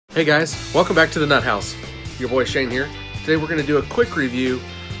Hey guys, welcome back to the Nut House. Your boy Shane here. Today we're going to do a quick review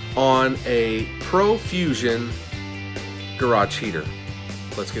on a Profusion garage heater.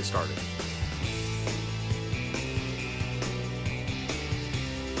 Let's get started.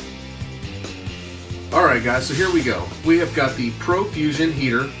 Alright guys, so here we go. We have got the Profusion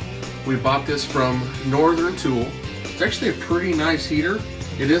heater. We bought this from Northern Tool. It's actually a pretty nice heater.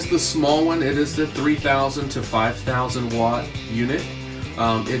 It is the small one. It is the 3,000 to 5,000 watt unit.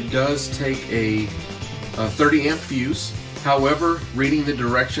 It does take a 30 amp fuse. However, reading the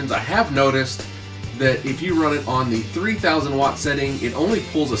directions, I have noticed that if you run it on the 3,000 watt setting, it only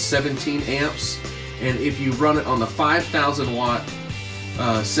pulls a 17 amps. And if you run it on the 5,000 watt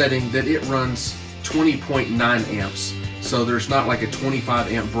setting, that it runs 20.9 amps. So there's not like a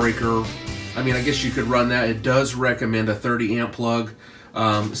 25 amp breaker. I mean, I guess you could run that. It does recommend a 30 amp plug.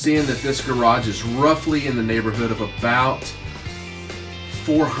 Seeing that this garage is roughly in the neighborhood of about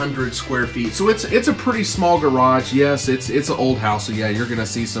 400 square feet, so it's a pretty small garage. Yes, it's an old house, so yeah, you're gonna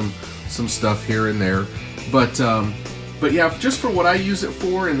see some stuff here and there, but yeah, just for what I use it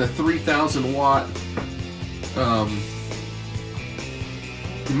for in the 3,000 watt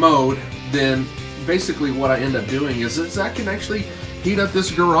mode, then basically what I end up doing is I can actually heat up this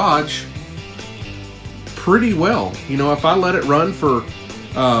garage pretty well. You know, if I let it run for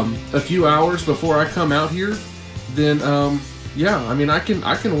a few hours before I come out here, then yeah, I mean, I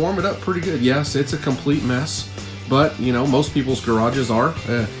can warm it up pretty good. Yes, it's a complete mess, but you know, most people's garages are.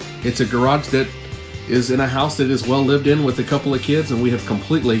 It's a garage that is in a house that is well lived in with a couple of kids, and we have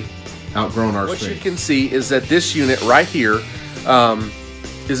completely outgrown our space. What you can see is that this unit right here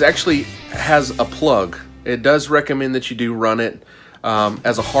has a plug. It does recommend that you do run it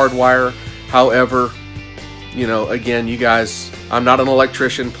as a hard wire. However, you know, again, you guys, I'm not an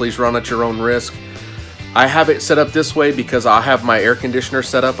electrician. Please run at your own risk. I have it set up this way because I have my air conditioner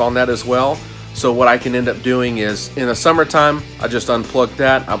set up on that as well. So what I can end up doing is in the summertime, I just unplug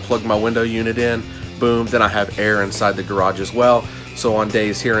that. I plug my window unit in, boom, then I have air inside the garage as well. So on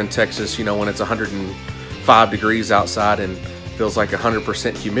days here in Texas, you know, when it's 105 degrees outside and feels like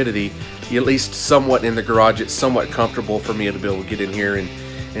 100% humidity, at least somewhat in the garage, it's somewhat comfortable for me to be able to get in here and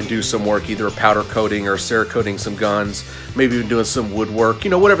do some work, either powder coating or Cerakoting some guns, maybe even doing some woodwork, you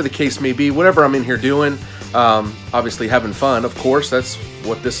know, whatever the case may be, whatever I'm in here doing, obviously having fun, of course, that's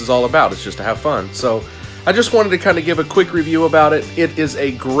what this is all about, it's just to have fun. So I just wanted to kind of give a quick review about it. It is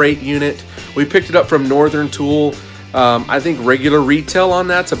a great unit. We picked it up from Northern Tool. I think regular retail on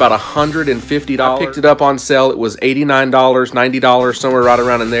that's about $150. I picked it up on sale. It was $89, $90, somewhere right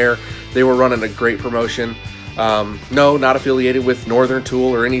around in there. They were running a great promotion. No, not affiliated with Northern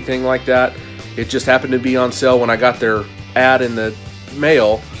Tool or anything like that. It just happened to be on sale when I got their ad in the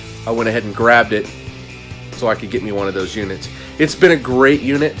mail. I went ahead and grabbed it so I could get me one of those units. It's been a great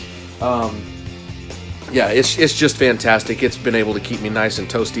unit. Yeah, it's just fantastic. It's been able to keep me nice and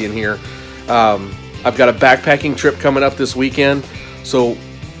toasty in here. I've got a backpacking trip coming up this weekend, so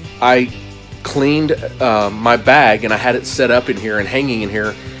I cleaned my bag and I had it set up in here and hanging in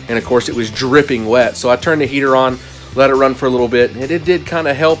here. And of course it was dripping wet, so I turned the heater on, let it run for a little bit, and it did kind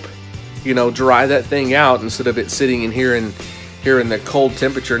of help, you know, dry that thing out instead of it sitting in here in the cold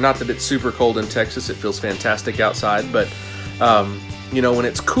temperature. Not that it's super cold in Texas, it feels fantastic outside, but you know, when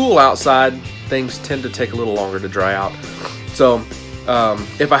it's cool outside, things tend to take a little longer to dry out. So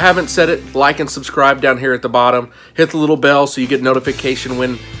if I haven't said it, like and subscribe down here at the bottom, hit the little bell so you get notification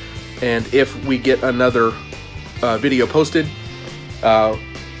when and if we get another video posted.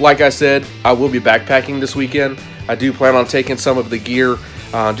 Like I said, I will be backpacking this weekend. I do plan on taking some of the gear,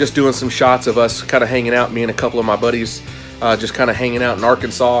 just doing some shots of us kind of hanging out, me and a couple of my buddies, just kind of hanging out in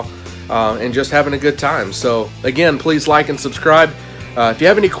Arkansas and just having a good time. So again, please like and subscribe. If you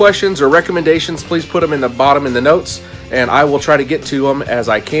have any questions or recommendations, please put them in the bottom in the notes, and I will try to get to them as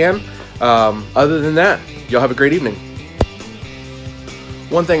I can. Other than that, y'all have a great evening.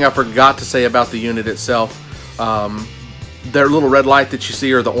 One thing I forgot to say about the unit itself, their little red light that you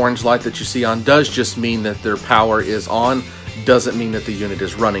see or the orange light that you see on does just mean that their power is on. Doesn't mean that the unit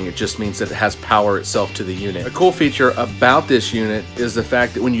is running. It just means that it has power itself to the unit. A cool feature about this unit is the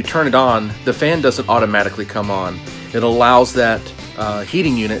fact that when you turn it on, the fan doesn't automatically come on. It allows that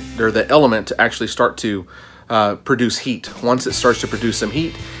heating unit or the element to actually start to produce heat. Once it starts to produce some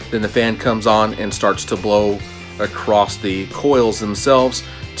heat, then the fan comes on and starts to blow across the coils themselves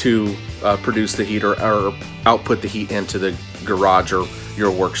to produce the heat or output the heat into the garage or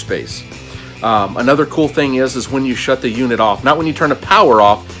your workspace. Another cool thing is when you shut the unit off, not when you turn the power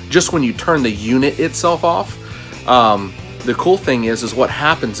off, just when you turn the unit itself off. The cool thing is what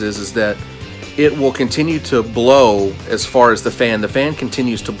happens is that it will continue to blow. As far as the fan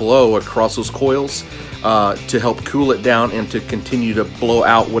continues to blow across those coils to help cool it down and to continue to blow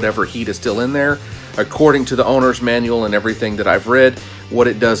out whatever heat is still in there. According to the owner's manual and everything that I've read, what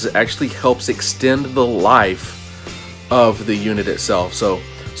it does is actually helps extend the life of the unit itself. So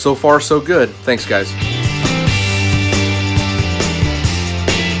far so good. Thanks guys.